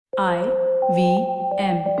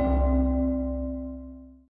IVM.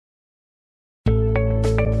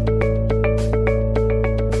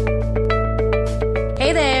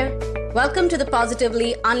 Hey there! Welcome to the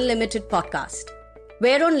Positively Unlimited podcast.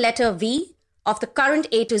 We're on letter V of the current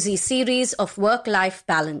A to Z series of work-life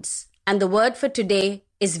balance. And the word for today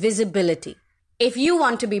is visibility. If you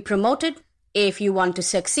want to be promoted, if you want to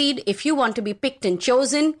succeed, if you want to be picked and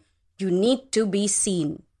chosen, you need to be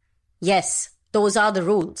seen. Yes, those are the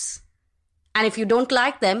rules. And if you don't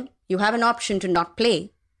like them, you have an option to not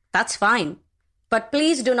play. That's fine. But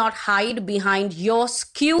please do not hide behind your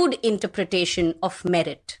skewed interpretation of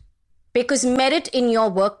merit. Because merit in your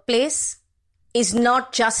workplace is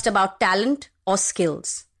not just about talent or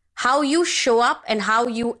skills. How you show up and how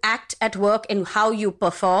you act at work and how you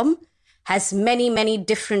perform has many, many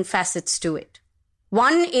different facets to it.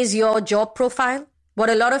 One is your job profile, what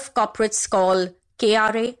a lot of corporates call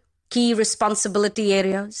KRA, key responsibility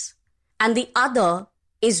areas. And the other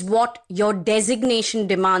is what your designation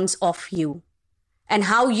demands of you and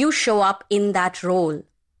how you show up in that role.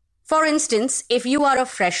 For instance, if you are a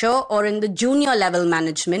fresher or in the junior level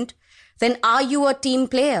management, then are you a team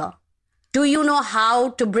player? Do you know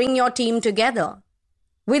how to bring your team together?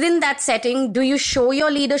 Within that setting, do you show your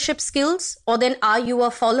leadership skills or then are you a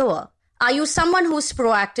follower? Are you someone who's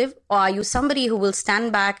proactive or are you somebody who will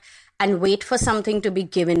stand back and wait for something to be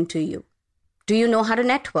given to you? Do you know how to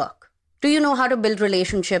network? Do you know how to build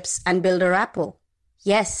relationships and build a rapport?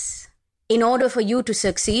 Yes. In order for you to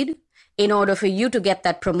succeed, in order for you to get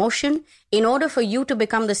that promotion, in order for you to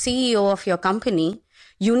become the CEO of your company,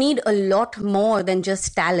 you need a lot more than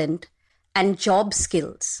just talent and job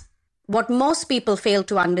skills. What most people fail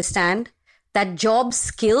to understand, that job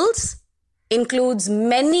skills includes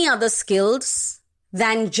many other skills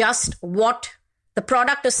than just what the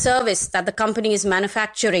product or service that the company is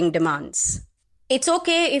manufacturing demands. It's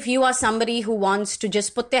okay if you are somebody who wants to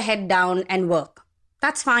just put their head down and work.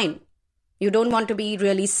 That's fine. You don't want to be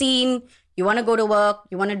really seen. You want to go to work.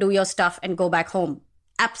 You want to do your stuff and go back home.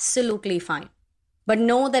 Absolutely fine. But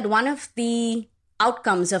know that one of the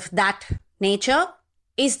outcomes of that nature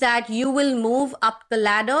is that you will move up the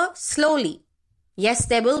ladder slowly. Yes,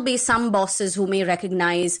 there will be some bosses who may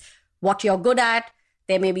recognize what you're good at.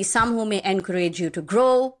 There may be some who may encourage you to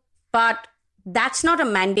grow, but that's not a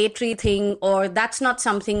mandatory thing or that's not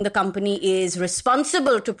something the company is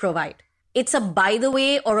responsible to provide. It's a by the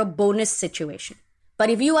way or a bonus situation. But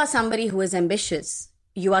if you are somebody who is ambitious,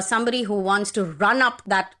 you are somebody who wants to run up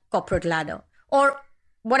that corporate ladder or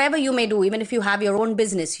whatever you may do, even if you have your own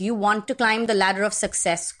business, you want to climb the ladder of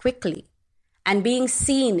success quickly. And being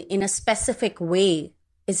seen in a specific way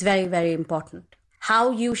is very, very important.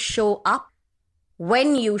 How you show up,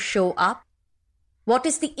 when you show up, what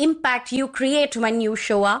is the impact you create when you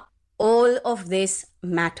show up? All of this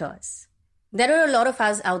matters. There are a lot of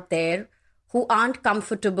us out there who aren't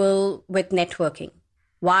comfortable with networking.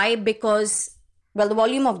 Why? Because, the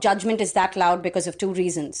volume of judgment is that loud because of two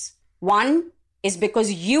reasons. One is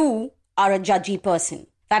because you are a judgy person.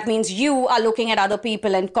 That means you are looking at other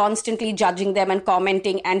people and constantly judging them and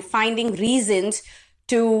commenting and finding reasons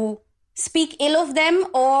to speak ill of them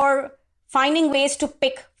or finding ways to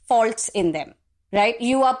pick faults in them, right?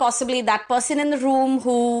 You are possibly that person in the room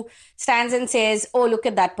who stands and says, oh, look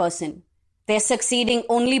at that person. They're succeeding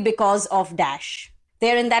only because of dash.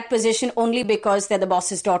 They're in that position only because they're the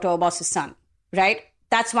boss's daughter or boss's son, right?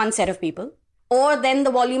 That's one set of people. Or then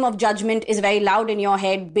the volume of judgment is very loud in your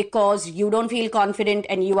head because you don't feel confident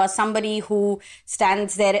and you are somebody who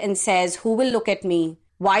stands there and says, who will look at me?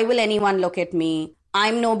 Why will anyone look at me?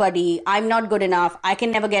 I'm nobody. I'm not good enough. I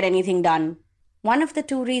can never get anything done. One of the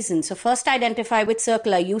two reasons. So first identify which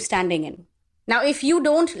circle are you standing in. Now, if you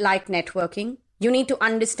don't like networking, you need to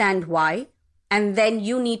understand why, and then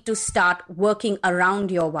you need to start working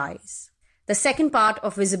around your whys. The second part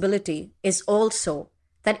of visibility is also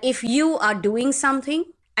that if you are doing something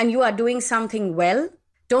and you are doing something well,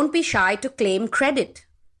 don't be shy to claim credit.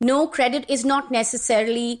 No, credit is not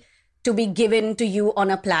necessarily to be given to you on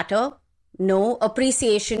a platter. No,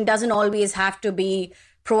 appreciation doesn't always have to be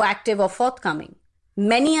proactive or forthcoming.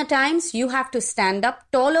 Many a times you have to stand up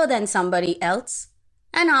taller than somebody else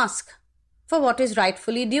and ask for what is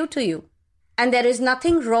rightfully due to you. And there is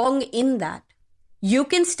nothing wrong in that. You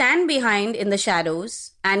can stand behind in the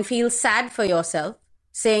shadows and feel sad for yourself,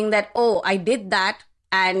 saying that, oh, I did that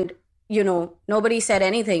and, nobody said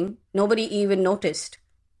anything, nobody even noticed.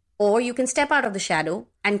 Or you can step out of the shadow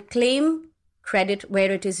and claim credit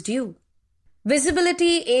where it is due.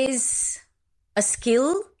 Visibility is a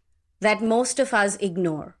skill that most of us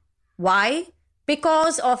ignore. Why?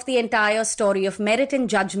 Because of the entire story of merit and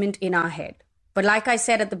judgment in our head. But like I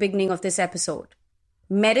said at the beginning of this episode,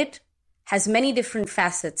 merit has many different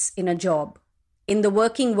facets in a job. In the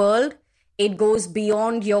working world, it goes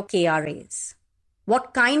beyond your KRAs.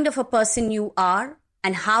 What kind of a person you are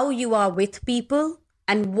and how you are with people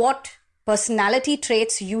and what personality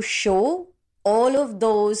traits you show, all of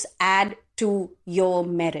those add to your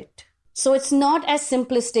merit. So it's not as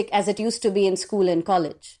simplistic as it used to be in school and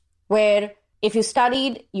college, where if you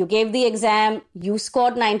studied, you gave the exam, you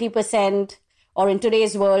scored 90%, or in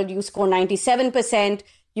today's world, you score 97%,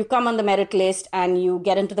 you come on the merit list and you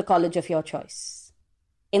get into the college of your choice.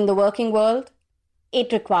 In the working world,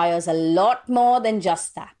 it requires a lot more than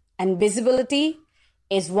just that. And visibility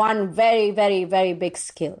is one very, very, very big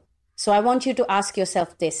skill. So I want you to ask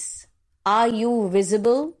yourself this. Are you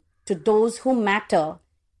visible to those who matter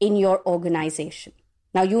in your organization?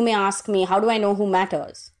 Now you may ask me, how do I know who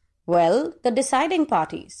matters? Well, the deciding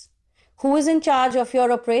parties. Who is in charge of your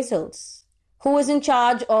appraisals? Who is in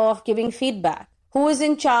charge of giving feedback? Who is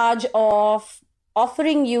in charge of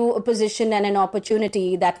offering you a position and an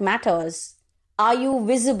opportunity that matters? Are you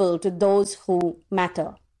visible to those who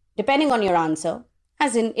matter? Depending on your answer,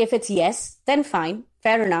 as in if it's yes, then fine,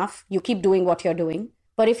 fair enough, you keep doing what you're doing.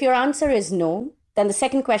 But if your answer is no, then the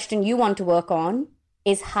second question you want to work on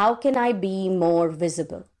is how can I be more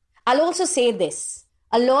visible? I'll also say this.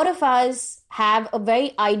 A lot of us have a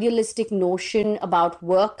very idealistic notion about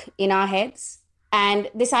work in our heads. And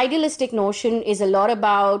this idealistic notion is a lot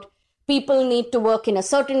about people need to work in a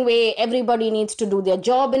certain way. Everybody needs to do their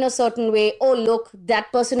job in a certain way. Oh, look,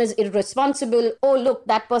 that person is irresponsible. Oh, look,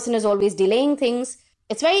 that person is always delaying things.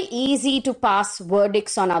 It's very easy to pass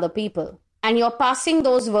verdicts on other people. And you're passing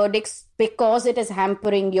those verdicts because it is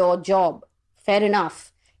hampering your job. Fair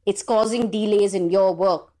enough. It's causing delays in your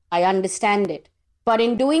work. I understand it. But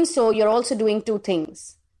in doing so, you're also doing two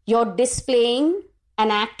things. You're displaying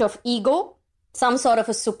an act of ego, some sort of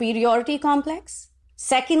a superiority complex.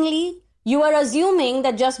 Secondly, you are assuming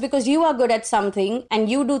that just because you are good at something and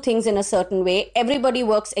you do things in a certain way, everybody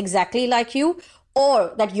works exactly like you,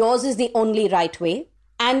 or that yours is the only right way.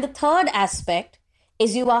 And the third aspect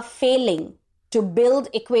is you are failing to build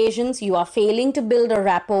equations, you are failing to build a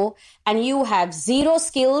rapport, and you have zero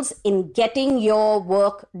skills in getting your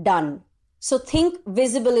work done. So think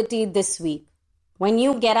visibility this week. When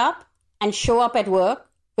you get up and show up at work,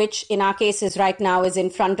 which in our cases right now is in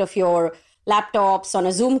front of your laptops on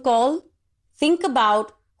a Zoom call, think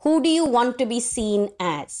about who do you want to be seen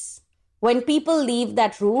as? When people leave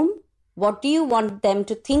that room, what do you want them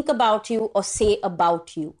to think about you or say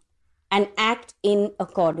about you? And act in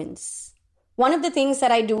accordance. One of the things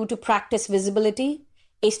that I do to practice visibility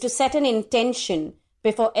is to set an intention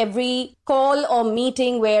before every call or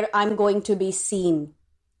meeting where I'm going to be seen.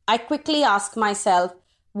 I quickly ask myself,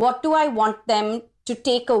 what do I want them to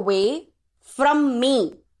take away from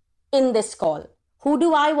me in this call? Who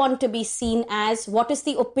do I want to be seen as? What is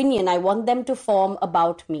the opinion I want them to form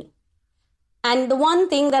about me? And the one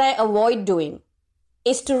thing that I avoid doing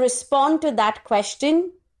is to respond to that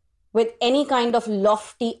question with any kind of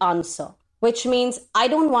lofty answer, which means I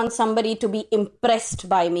don't want somebody to be impressed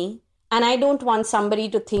by me. And I don't want somebody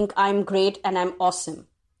to think I'm great and I'm awesome.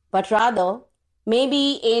 But rather,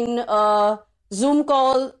 maybe in a Zoom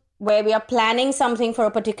call where we are planning something for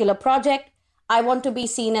a particular project, I want to be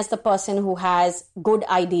seen as the person who has good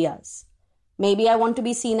ideas. Maybe I want to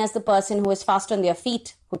be seen as the person who is fast on their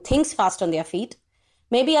feet, who thinks fast on their feet.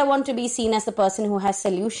 Maybe I want to be seen as the person who has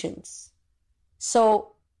solutions.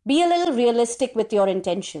 So be a little realistic with your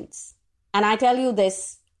intentions. And I tell you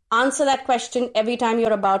this, answer that question every time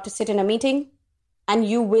you're about to sit in a meeting, and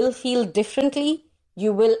you will feel differently,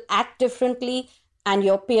 you will act differently, and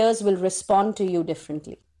your peers will respond to you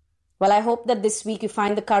differently. Well, I hope that this week you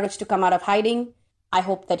find the courage to come out of hiding. I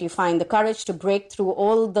hope that you find the courage to break through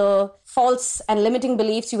all the false and limiting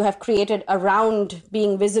beliefs you have created around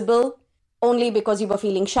being visible only because you were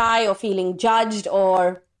feeling shy or feeling judged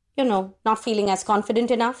or, not feeling as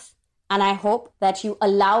confident enough. And I hope that you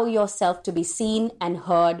allow yourself to be seen and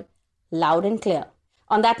heard loud and clear.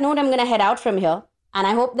 On that note, I'm going to head out from here. And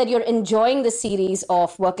I hope that you're enjoying the series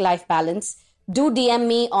of work-life balance. Do DM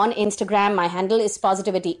me on Instagram. My handle is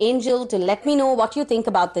PositivityAngel to let me know what you think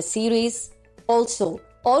about this series. Also,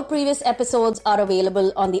 all previous episodes are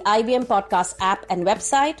available on the IBM Podcast app and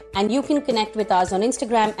website. And you can connect with us on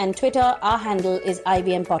Instagram and Twitter. Our handle is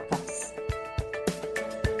IBM Podcasts.